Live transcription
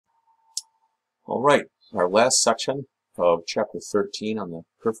All right, our last section of chapter 13 on the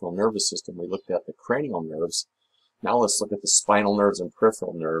peripheral nervous system, we looked at the cranial nerves. Now let's look at the spinal nerves and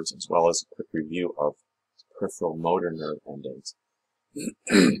peripheral nerves, as well as a quick review of peripheral motor nerve endings.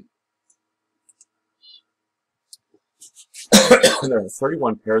 There are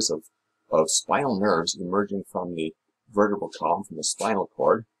 31 pairs of spinal nerves emerging from the vertebral column, from the spinal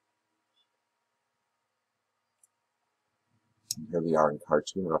cord. And here they are in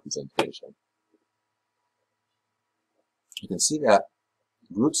cartoon representation. You can see that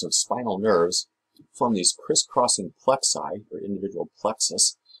groups of spinal nerves form these crisscrossing plexi, or individual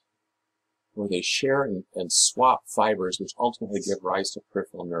plexus, where they share and swap fibers, which ultimately give rise to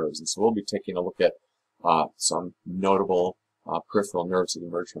peripheral nerves. And so we'll be taking a look at some notable peripheral nerves that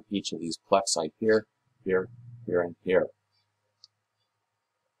emerge from each of these plexi here, here, here, and here.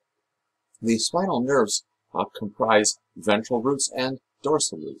 These spinal nerves comprise ventral roots and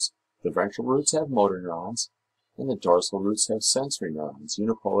dorsal roots. The ventral roots have motor neurons, and the dorsal roots have sensory neurons,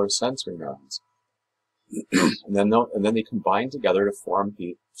 unipolar sensory neurons. and then they combine together to form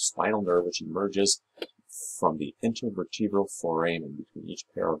the spinal nerve, which emerges from the intervertebral foramen between each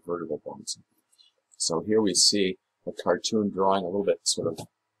pair of vertebral bones. So here we see a cartoon drawing a little bit sort of,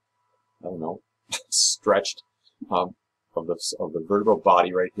 I don't know, stretched of the vertebral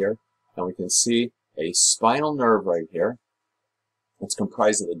body right here. And we can see a spinal nerve right here. It's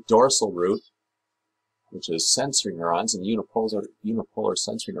comprised of the dorsal root, which is sensory neurons, and unipolar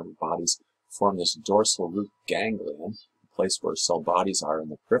sensory nerve bodies form this dorsal root ganglion, the place where cell bodies are in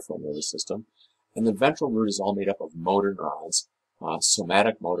the peripheral nervous system. And the ventral root is all made up of motor neurons,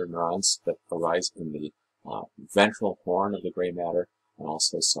 somatic motor neurons that arise in the ventral horn of the gray matter, and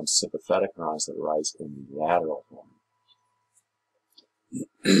also some sympathetic neurons that arise in the lateral horn.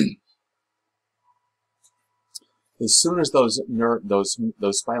 As soon as those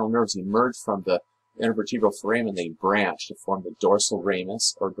spinal nerves emerge from the intervertebral foramen, they branch to form the dorsal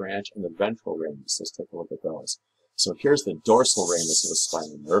ramus or branch and the ventral ramus. Let's take a look at those. So here's the dorsal ramus of a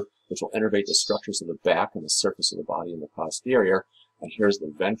spinal nerve, which will innervate the structures of the back and the surface of the body in the posterior. And here's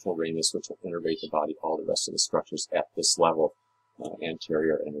the ventral ramus, which will innervate the body, all the rest of the structures at this level,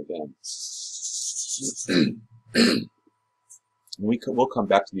 anterior and within. We'll come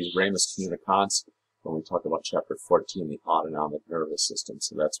back to these ramus communicants when we talk about chapter 14, the autonomic nervous system.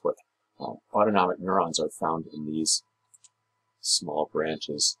 So that's what autonomic neurons are found in these small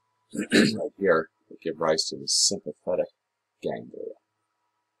branches right here that give rise to the sympathetic ganglia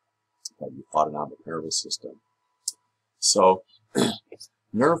of the autonomic nervous system. So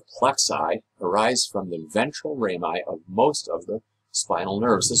nerve plexi arise from the ventral rami of most of the spinal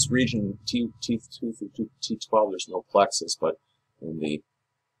nerves. This region, T2 through T12, there's no plexus, but in the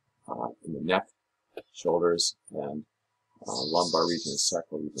neck, shoulders, and lumbar region and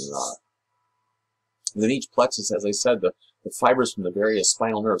sacral region there are. And then each plexus, as I said, the fibers from the various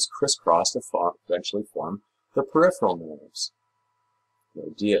spinal nerves crisscross to eventually form the peripheral nerves.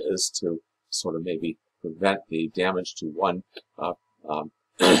 The idea is to sort of maybe prevent the damage to one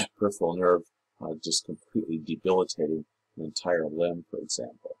peripheral nerve just completely debilitating an entire limb, for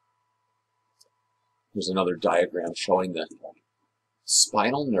example. Here's another diagram showing the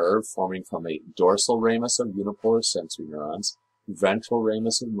spinal nerve forming from a dorsal ramus of unipolar sensory neurons, ventral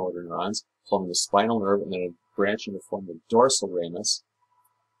ramus of motor neurons, forming the spinal nerve, and then branching to form the dorsal ramus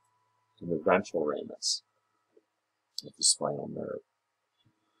and the ventral ramus of the spinal nerve.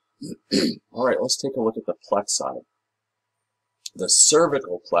 All right, let's take a look at the plexi. The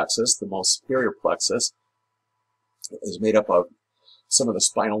cervical plexus, the most superior plexus, is made up of some of the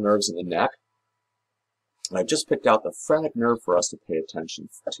spinal nerves in the neck. And I've just picked out the phrenic nerve for us to pay attention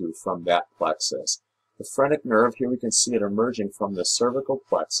to from that plexus. The phrenic nerve, here we can see it emerging from the cervical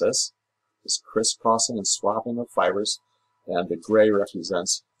plexus, this crisscrossing and swapping of fibers, and the gray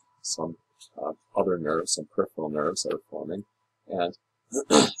represents some other nerves, some peripheral nerves that are forming. And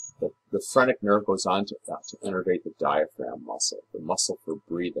the phrenic nerve goes on to innervate the diaphragm muscle, the muscle for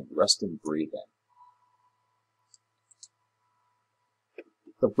breathing, resting breathing.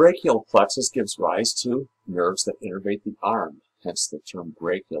 The brachial plexus gives rise to nerves that innervate the arm, hence the term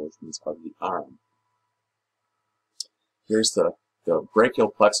brachial, which means of the arm. Here's the brachial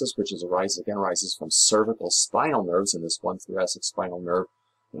plexus, which arises from cervical spinal nerves in this one thoracic spinal nerve.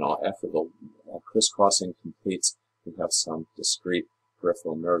 And after the crisscrossing completes, we have some discrete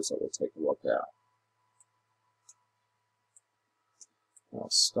peripheral nerves that we'll take a look at. I'll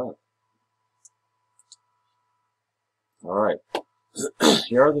start. All right.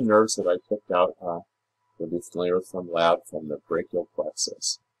 Here are the nerves that I picked out. You'll be familiar with from lab, from the brachial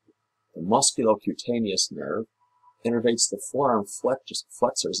plexus. The musculocutaneous nerve innervates the forearm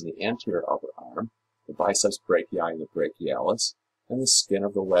flexors in the anterior upper arm biceps brachii and the brachialis, and the skin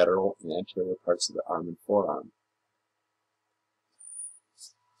of the lateral and anterior parts of the arm and forearm.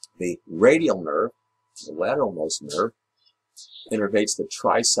 The radial nerve, the lateralmost nerve, innervates the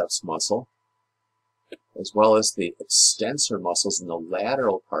triceps muscle, as well as the extensor muscles in the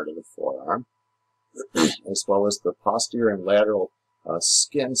lateral part of the forearm, as well as the posterior and lateral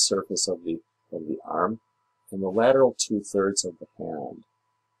skin surface of the arm, and the lateral 2/3 of the hand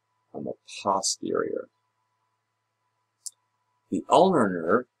on the posterior. The ulnar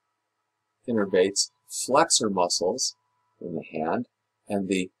nerve innervates flexor muscles in the hand and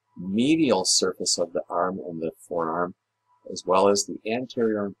the medial surface of the arm and the forearm, as well as the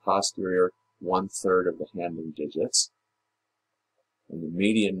anterior and posterior 1/3 of the hand and digits. And the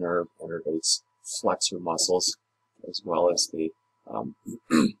median nerve innervates flexor muscles, as well as the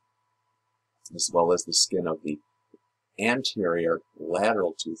skin of the anterior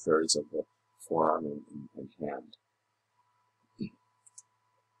lateral 2/3 of the forearm and hand.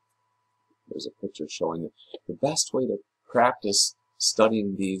 There's a picture showing it. The best way to practice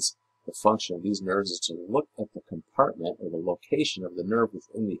studying the function of these nerves is to look at the compartment or the location of the nerve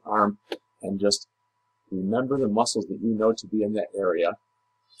within the arm and just remember the muscles that you know to be in that area.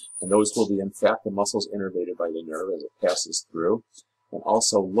 And those will be, in fact, the muscles innervated by the nerve as it passes through. And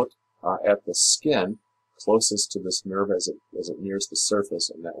also look at the skin closest to this nerve as it nears the surface,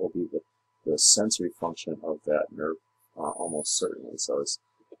 and that will be the sensory function of that nerve almost certainly. So it's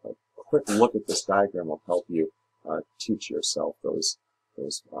a quick look at this diagram will help you teach yourself those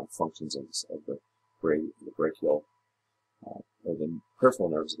functions of the brachial or the peripheral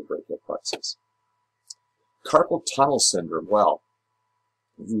nerves of the brachial plexus. Carpal tunnel syndrome. Well,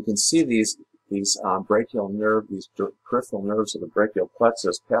 you can see these brachial nerve, these peripheral nerves of the brachial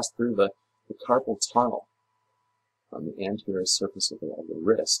plexus pass through the carpal tunnel on the anterior surface of the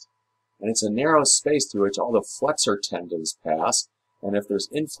wrist. And it's a narrow space through which all the flexor tendons pass, and if there's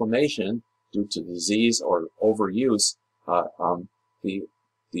inflammation due to disease or overuse,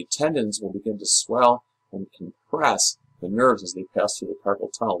 the tendons will begin to swell and compress the nerves as they pass through the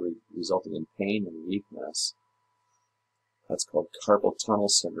carpal tunnel, resulting in pain and weakness. That's called carpal tunnel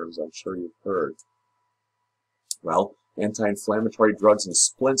syndrome, as I'm sure you've heard. Well, anti-inflammatory drugs and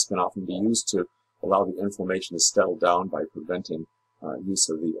splints can often be used to allow the inflammation to settle down by preventing use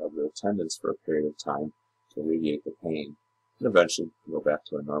of the tendons for a period of time to alleviate the pain, and eventually go back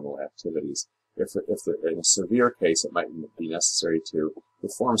to normal activities. If in a severe case, it might be necessary to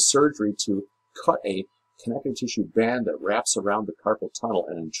perform surgery to cut a connective tissue band that wraps around the carpal tunnel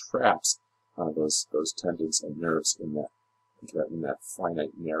and entraps those tendons and nerves in that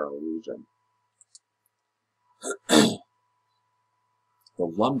finite narrow region. The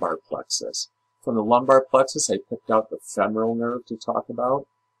lumbar plexus. From the lumbar plexus, I picked out the femoral nerve to talk about.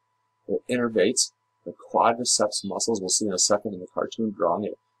 It innervates the quadriceps muscles. We'll see in a second in the cartoon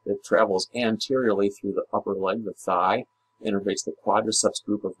drawing. It travels anteriorly through the upper leg, the thigh, innervates the quadriceps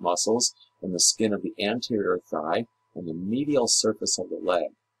group of muscles and the skin of the anterior thigh and the medial surface of the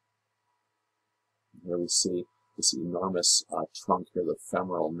leg. Here we see this enormous trunk here, the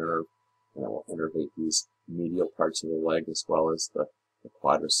femoral nerve, and it will innervate these medial parts of the leg as well as the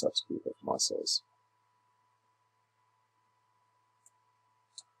quadriceps group of muscles.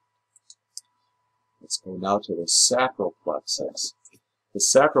 Let's go now to the sacral plexus. The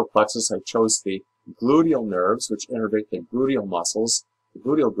sacral plexus, I chose the gluteal nerves, which innervate the gluteal muscles. The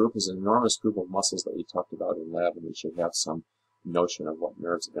gluteal group is an enormous group of muscles that we talked about in lab, and we should have some notion of what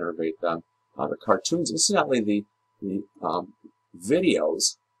nerves innervate them. The cartoons, incidentally, the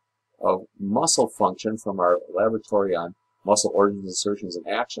videos of muscle function from our laboratory on muscle origins, insertions, and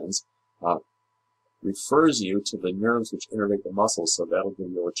actions refers you to the nerves which innervate the muscles, so that'll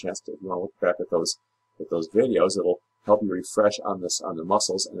give you a chance to, if you want to look back at those videos, it'll help you refresh on the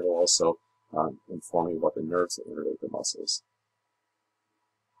muscles, and it'll also inform you about the nerves that innervate the muscles.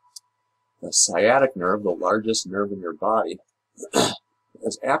 The sciatic nerve, the largest nerve in your body,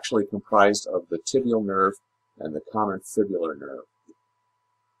 is actually comprised of the tibial nerve and the common fibular nerve.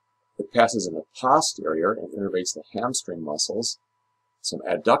 It passes in the posterior and innervates the hamstring muscles, some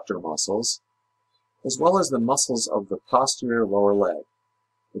adductor muscles, as well as the muscles of the posterior lower leg,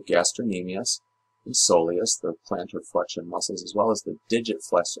 the gastrocnemius and soleus, the plantar flexion muscles, as well as the digit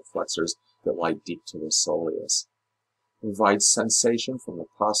flexors that lie deep to the soleus. It provides sensation from the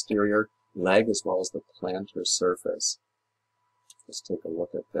posterior leg as well as the plantar surface. Let's take a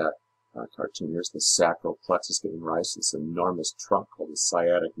look at that cartoon. Here's the sacral plexus giving rise to this enormous trunk called the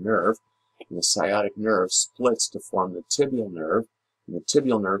sciatic nerve. And the sciatic nerve splits to form the tibial nerve. And the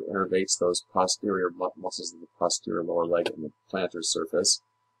tibial nerve innervates those posterior muscles of the posterior lower leg and the plantar surface.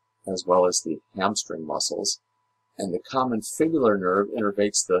 as well as the hamstring muscles. And the common fibular nerve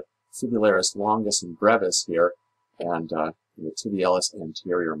innervates the fibularis longus and brevis here, and the tibialis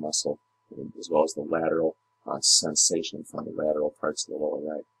anterior muscle, as well as the lateral sensation from the lateral parts of the lower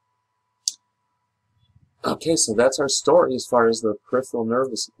leg. Okay, so that's our story as far as the peripheral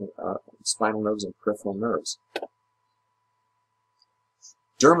nerves, spinal nerves and peripheral nerves.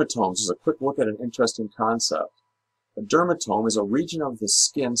 Dermatomes is a quick look at an interesting concept. A dermatome is a region of the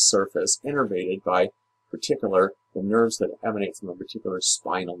skin surface innervated by the nerves that emanate from a particular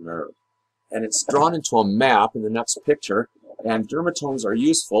spinal nerve. And it's drawn into a map in the next picture, and dermatomes are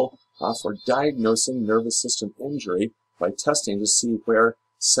useful for diagnosing nervous system injury by testing to see where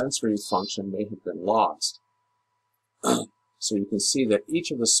sensory function may have been lost. So you can see that each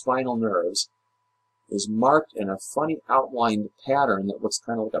of the spinal nerves is marked in a funny outlined pattern that looks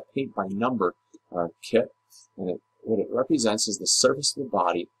kind of like a paint by number kit, and what it represents is the surface of the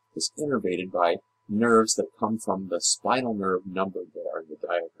body is innervated by nerves that come from the spinal nerve numbered there in the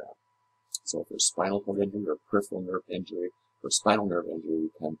diagram. So if there's spinal cord injury or peripheral nerve injury or spinal nerve injury, we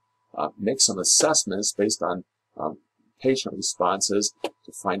can make some assessments based on patient responses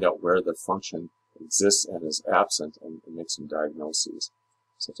to find out where the function exists and is absent and make some diagnoses.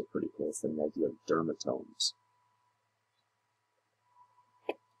 So it's a pretty cool thing, the idea of dermatomes.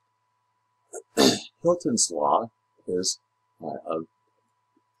 Hilton's law is a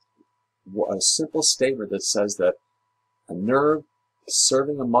simple statement that says that a nerve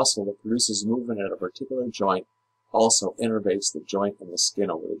serving a muscle that produces movement at a particular joint also innervates the joint and the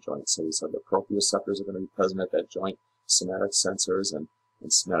skin over the joint. So we said the proprioceptors are going to be present at that joint, somatic sensors, and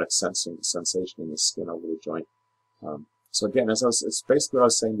somatic sensation in the skin over the joint. So again, it's basically what I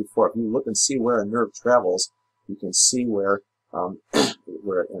was saying before. If you look and see where a nerve travels, you can see where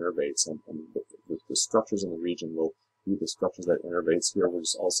where it innervates, and the structures in the region will be the structures that innervates. Here we're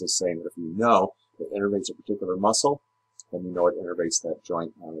just also saying that if you know it innervates a particular muscle, then you know it innervates that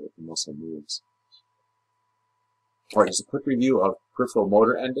joint that the muscle moves. All right, just a quick review of peripheral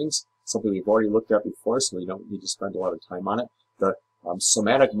motor endings, something we've already looked at before, so we don't need to spend a lot of time on it. The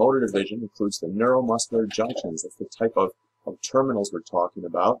somatic motor division includes the neuromuscular junctions. That's the type of terminals we're talking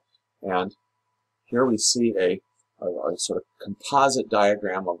about. And here we see a sort of composite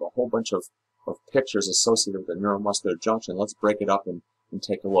diagram of a whole bunch of pictures associated with the neuromuscular junction. Let's break it up and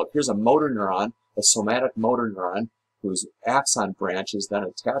take a look. Here's a motor neuron, a somatic motor neuron, whose axon branch is then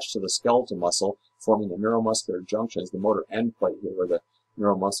attached to the skeletal muscle, forming the neuromuscular junctions, the motor end plate here, where the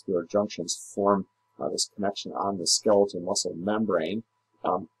neuromuscular junctions form this connection on the skeletal muscle membrane.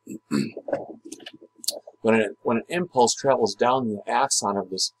 When an impulse travels down the axon of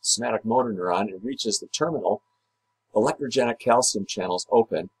this somatic motor neuron and reaches the terminal, electrogenic calcium channels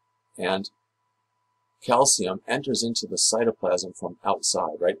open, and calcium enters into the cytoplasm from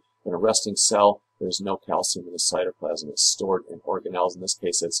outside, right? In a resting cell, there's no calcium in the cytoplasm. It's stored in organelles. In this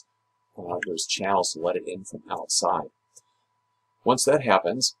case, there's channels to let it in from outside. Once that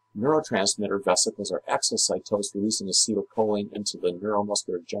happens, neurotransmitter vesicles are exocytosed, releasing acetylcholine into the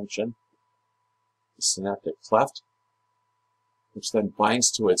neuromuscular junction, the synaptic cleft, which then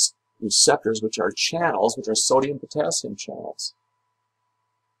binds to its receptors, which are channels, which are sodium-potassium channels.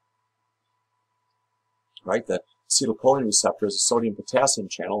 Right? The acetylcholine receptor is a sodium-potassium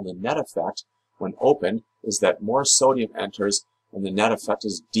channel, and the net effect, when opened, is that more sodium enters, and the net effect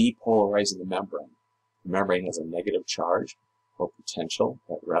is depolarizing the membrane. The membrane has a negative charge, or potential,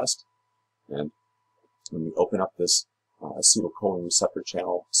 at rest, and when we open up this acetylcholine receptor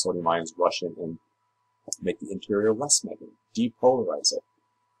channel, sodium ions rush in and make the interior less negative, depolarize it.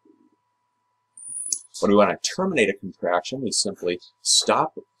 When we want to terminate a contraction, we simply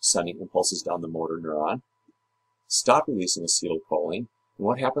stop sending impulses down the motor neuron, stop releasing acetylcholine, and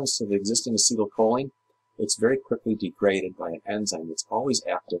what happens to the existing acetylcholine? It's very quickly degraded by an enzyme that's always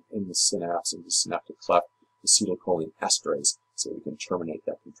active in the synapse, in the synaptic cleft, acetylcholine esterase, so we can terminate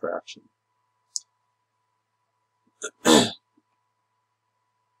that contraction.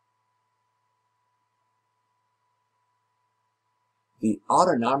 The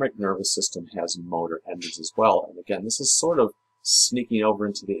autonomic nervous system has motor endings as well, and again, this is sort of sneaking over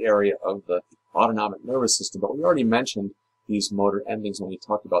into the area of the autonomic nervous system, but we already mentioned these motor endings when we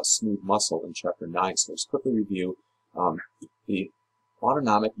talked about smooth muscle in Chapter 9, so let's quickly review the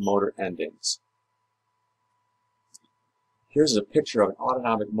autonomic motor endings. Here's a picture of an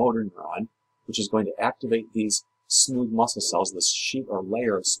autonomic motor neuron, which is going to activate these smooth muscle cells, this sheet or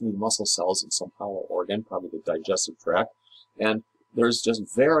layer of smooth muscle cells in some hollow organ, probably the digestive tract, and there's just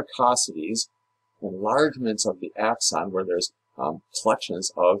varicosities, enlargements of the axon where there's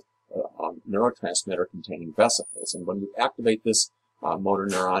collections of neurotransmitter containing vesicles. And when you activate this motor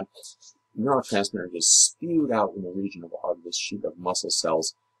neuron, neurotransmitter is spewed out in the region of this sheet of muscle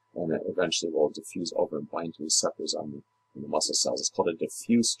cells, and it eventually will diffuse over and bind to receptors on the muscle cells. It's called a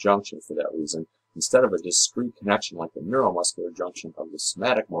diffuse junction for that reason. Instead of a discrete connection like the neuromuscular junction of the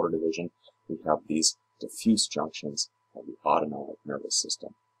somatic motor division, we have these diffuse junctions of the autonomic nervous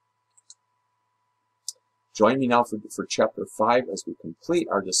system. Join me now for Chapter 5 as we complete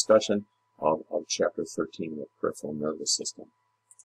our discussion of Chapter 13, the peripheral nervous system.